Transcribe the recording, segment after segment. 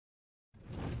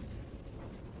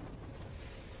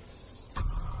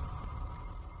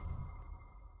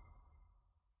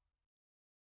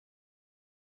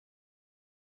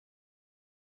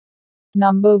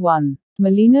Number 1.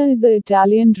 Melina is an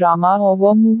Italian drama or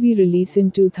war movie release in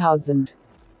 2000.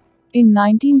 In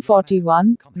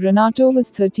 1941, Renato was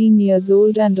 13 years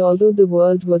old, and although the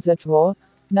world was at war,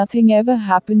 nothing ever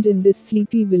happened in this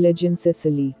sleepy village in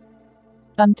Sicily.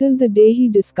 Until the day he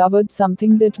discovered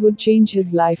something that would change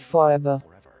his life forever.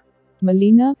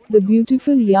 Melina, the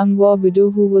beautiful young war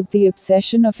widow who was the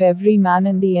obsession of every man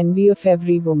and the envy of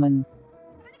every woman.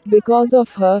 Because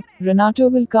of her, Renato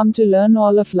will come to learn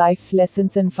all of life's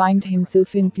lessons and find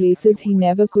himself in places he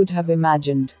never could have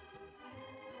imagined.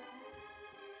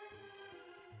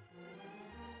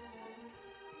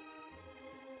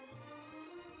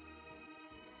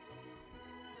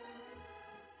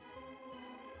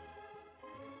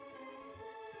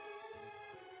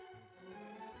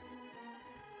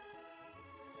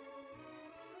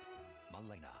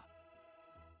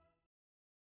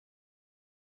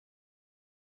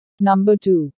 Number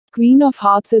 2. Queen of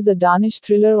Hearts is a Danish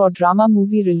thriller or drama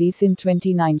movie release in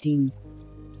 2019.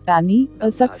 Annie,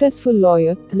 a successful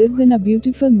lawyer, lives in a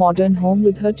beautiful modern home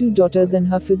with her 2 daughters and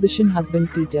her physician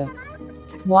husband Peter.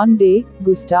 One day,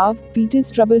 Gustav, Peter's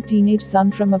troubled teenage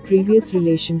son from a previous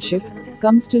relationship,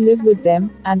 comes to live with them,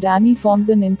 and Annie forms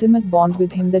an intimate bond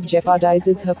with him that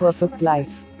jeopardizes her perfect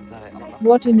life.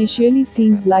 What initially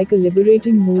seems like a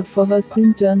liberating move for her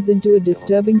soon turns into a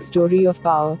disturbing story of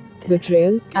power,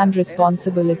 betrayal, and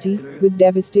responsibility, with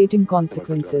devastating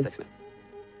consequences.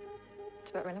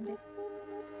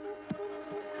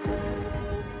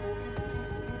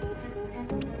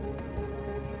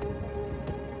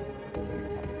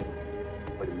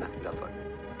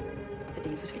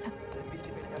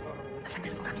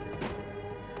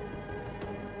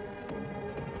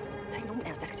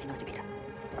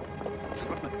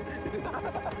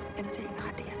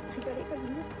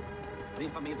 Din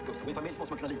familj, Gustav. Din familj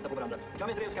måste man kunna lita på varandra. Kan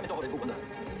vi inte det så kan vi inte ha det boende här.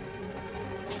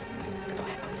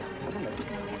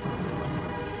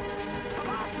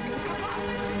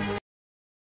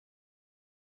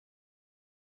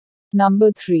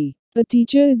 Number 3. A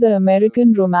Teacher is an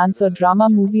American romance or drama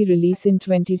movie release in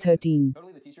 2013.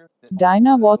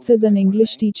 Dinah Watts is an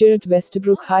English teacher at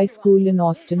Westbrook High School in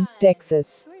Austin,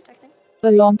 Texas.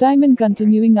 A long-time and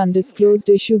continuing undisclosed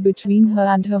issue between her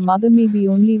and her mother may be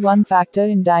only one factor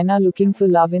in Dinah looking for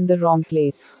love in the wrong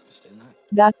place.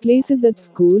 That place is at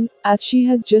school, as she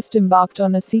has just embarked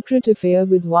on a secret affair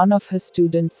with one of her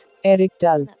students, Eric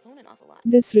Tull.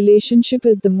 This relationship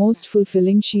is the most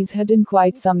fulfilling she's had in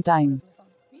quite some time.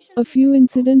 A few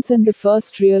incidents and the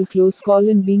first real close call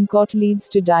in being caught leads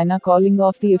to Dinah calling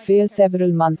off the affair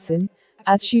several months in,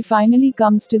 as she finally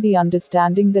comes to the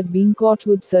understanding that being caught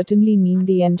would certainly mean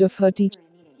the end of her teaching.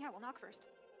 Yeah, we'll knock first.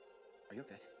 Are you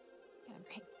okay? Yeah, I'm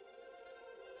great.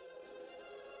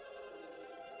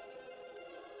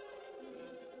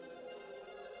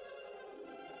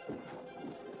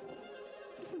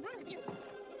 What's wrong with you?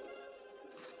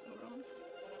 So wrong.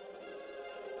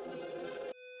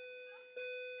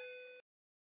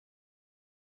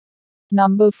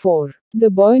 Number 4. The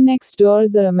Boy Next Door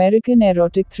is an American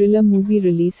erotic thriller movie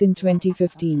release in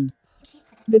 2015.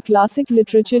 The classic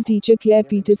literature teacher Claire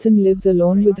Peterson lives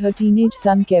alone with her teenage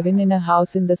son Kevin in a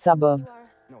house in the suburb.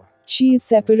 She is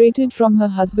separated from her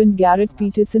husband Garrett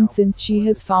Peterson since she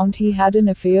has found he had an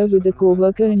affair with a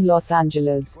co-worker in Los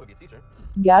Angeles.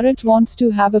 Garrett wants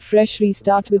to have a fresh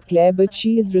restart with Claire, but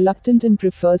she is reluctant and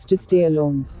prefers to stay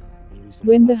alone.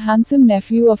 When the handsome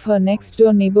nephew of her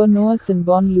next-door neighbor Noah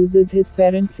Sanborn loses his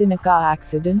parents in a car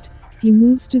accident, he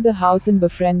moves to the house and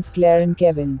befriends Claire and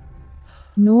Kevin.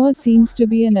 Noah seems to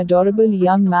be an adorable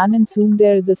young man, and soon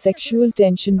there is a sexual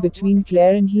tension between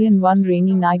Claire and he, and one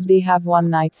rainy night they have one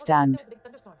night stand.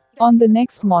 On the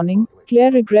next morning,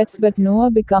 Claire regrets, but Noah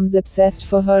becomes obsessed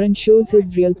for her and shows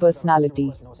his real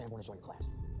personality.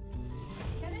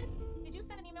 Kevin, did you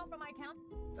send an email from my account?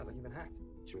 Sounds like you've been hacked.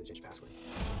 Should really change your password.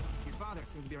 Your father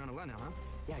seems to be around a lot now, huh?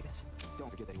 Yeah, I guess. Don't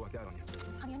forget that he walked out on you.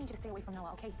 Honey, I need you to stay away from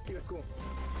Noah, okay? See you at school.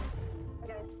 Bye,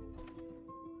 guys.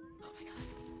 Oh my god.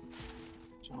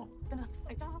 Joe. Gonna lose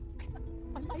my job, my son,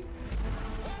 my life.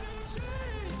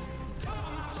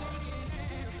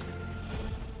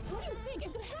 What do you think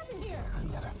is gonna happen here? I'm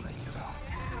never letting you go.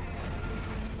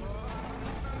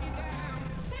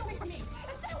 Stay away from me!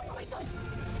 And stay away from my son!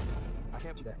 I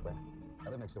can't do that, Claire. I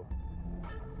live next door. Do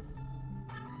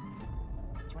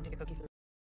you want to take a cookie for the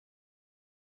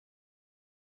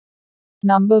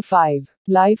Number 5.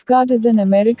 Lifeguard is an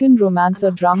American romance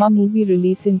or drama movie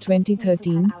release in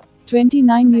 2013.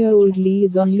 29-year-old Lee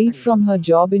is on leave from her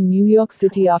job in New York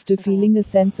City after feeling a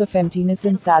sense of emptiness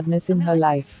and sadness in her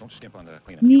life.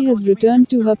 Lee has returned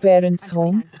to her parents'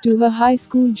 home, to her high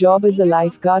school job as a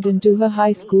lifeguard, and to her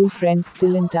high school friends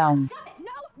still in town.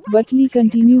 But Lee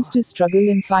continues to struggle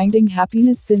in finding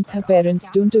happiness since her parents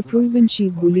don't approve and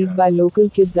she's bullied by local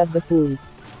kids at the pool.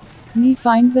 Lee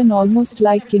finds an almost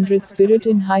like kindred spirit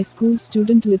in high school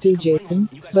student little Jason,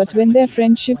 but when their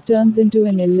friendship turns into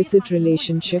an illicit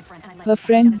relationship, her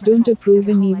friends don't approve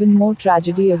and even more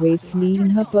tragedy awaits Lee in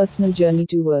her personal journey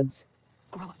towards.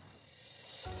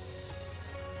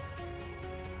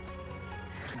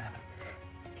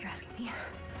 You're asking me?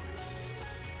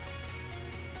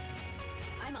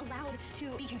 I'm allowed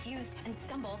to be confused and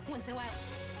stumble once in a while.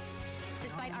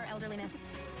 Despite our elderliness,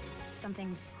 some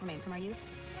things remain from our youth.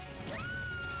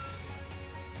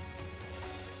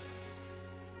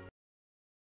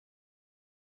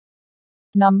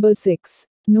 Number 6.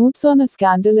 Notes on a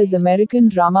Scandal is American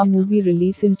drama movie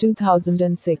release in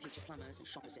 2006.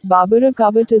 Barbara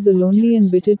Corbett is a lonely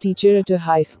and bitter teacher at a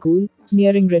high school,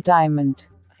 nearing retirement.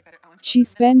 She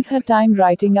spends her time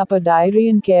writing up a diary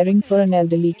and caring for an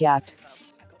elderly cat.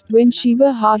 When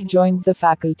Sheba Hart joins the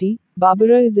faculty,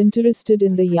 Barbara is interested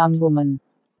in the young woman.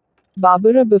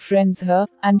 Barbara befriends her,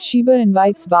 and Sheba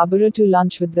invites Barbara to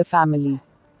lunch with the family.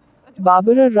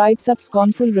 Barbara writes up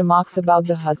scornful remarks about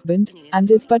the husband,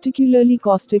 and is particularly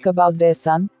caustic about their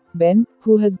son, Ben,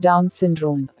 who has Down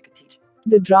syndrome.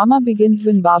 The drama begins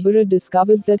when Barbara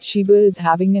discovers that Sheba is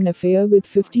having an affair with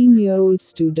 15-year-old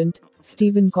student,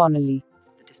 Stephen Connolly.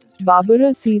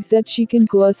 Barbara sees that she can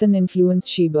coerce and influence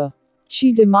Sheba.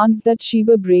 She demands that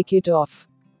Sheba break it off.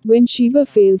 When Sheba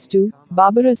fails to,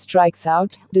 Barbara strikes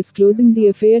out, disclosing the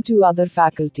affair to other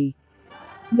faculty.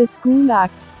 The school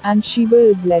acts, and Sheba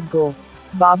is let go.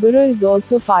 Barbara is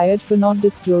also fired for not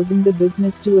disclosing the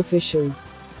business to officials.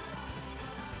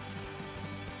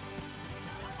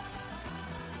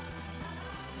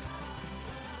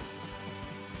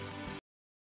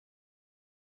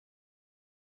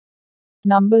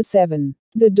 Number 7.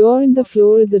 The Door in the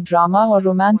Floor is a drama or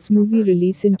romance movie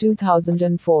release in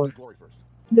 2004.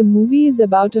 The movie is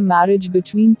about a marriage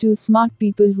between two smart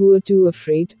people who are too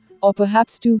afraid, or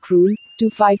perhaps too cruel, to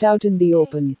fight out in the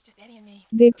open.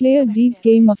 They play a deep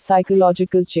game of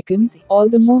psychological chicken, all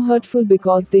the more hurtful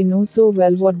because they know so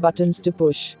well what buttons to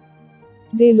push.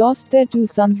 They lost their two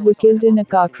sons were killed in a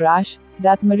car crash,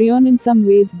 that Marion in some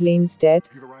ways blames death,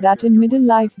 that in middle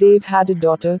life they've had a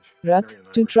daughter, Ruth,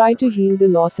 to try to heal the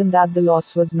loss and that the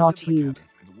loss was not healed.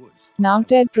 Now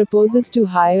Ted proposes to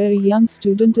hire a young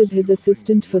student as his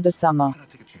assistant for the summer.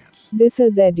 This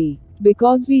is Eddie.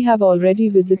 Because we have already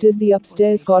visited the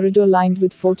upstairs corridor lined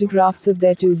with photographs of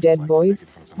their two dead boys,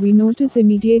 we notice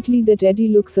immediately that Eddie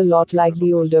looks a lot like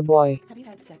the older boy.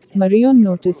 Marion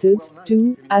notices,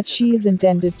 too, as she is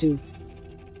intended to.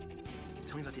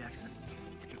 Tell me about the accident.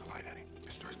 Get the light, Eddie.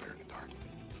 It starts better in the dark.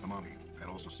 My mommy had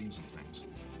also seen some things.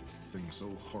 Things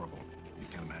so horrible, you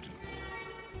can't imagine them.